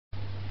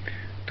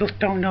just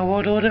don't know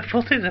what all the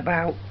fuss is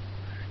about.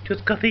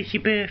 Just 'cause it's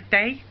your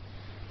birthday.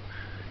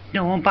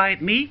 No one buys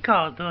me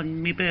cards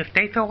on my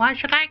birthday, so why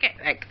should I get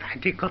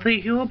excited 'cause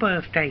it's your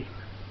birthday?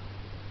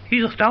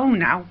 You just own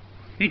now.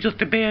 You're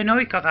just a bit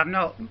annoyed 'cause I've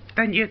not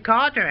sent you a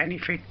card or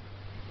anything.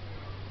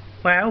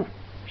 Well,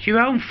 it's your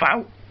own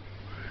fault.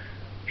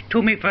 You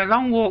took me for a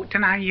long walk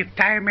tonight, you've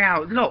tired me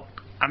out.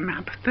 Look, I'm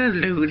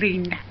absolutely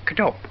knackered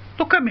up.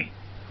 Look at me.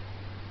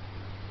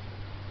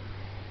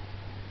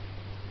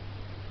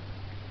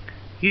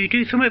 You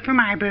do something for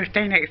my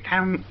birthday next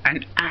time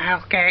and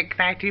I'll get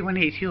excited when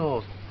it's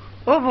yours.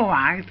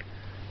 Otherwise,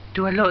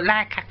 do I look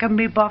like I can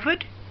be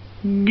bothered?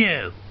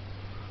 No.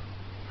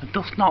 I'm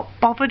just not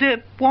bothered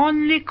at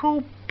one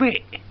little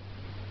bit.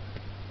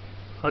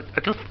 I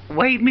just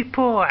wave me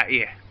paw at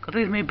you, 'cause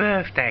it's my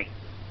birthday.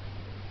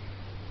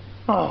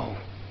 Oh.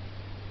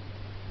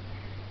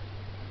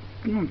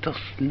 I'm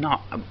just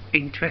not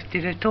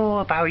interested at all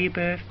about your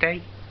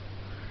birthday.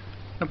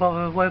 No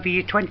bother whether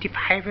you're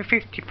 25 or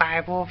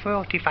 55 or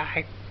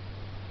 45.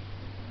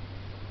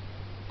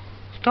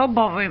 Stop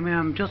bothering me,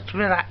 I'm just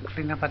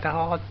relaxing. I've had a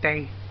hard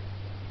day.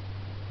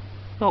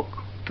 Look,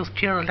 just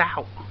chilled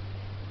out.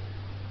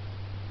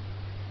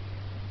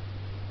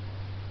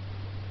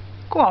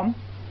 Go on,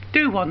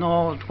 do one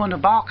or want to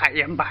bark at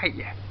you and bite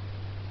you.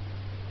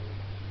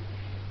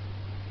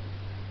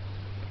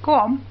 Go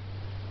on.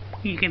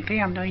 You can see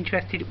I'm not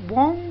interested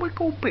one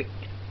wiggle bit.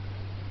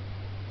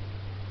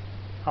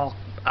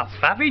 I'll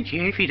savage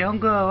you if you don't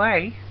go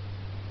away.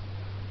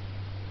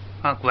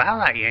 I'll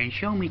growl at you and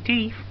show me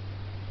teeth.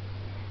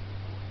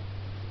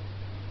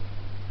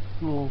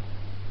 Oh,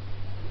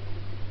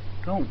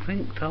 don't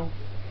think so.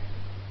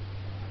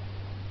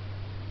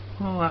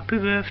 Oh, happy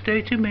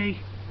birthday to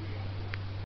me.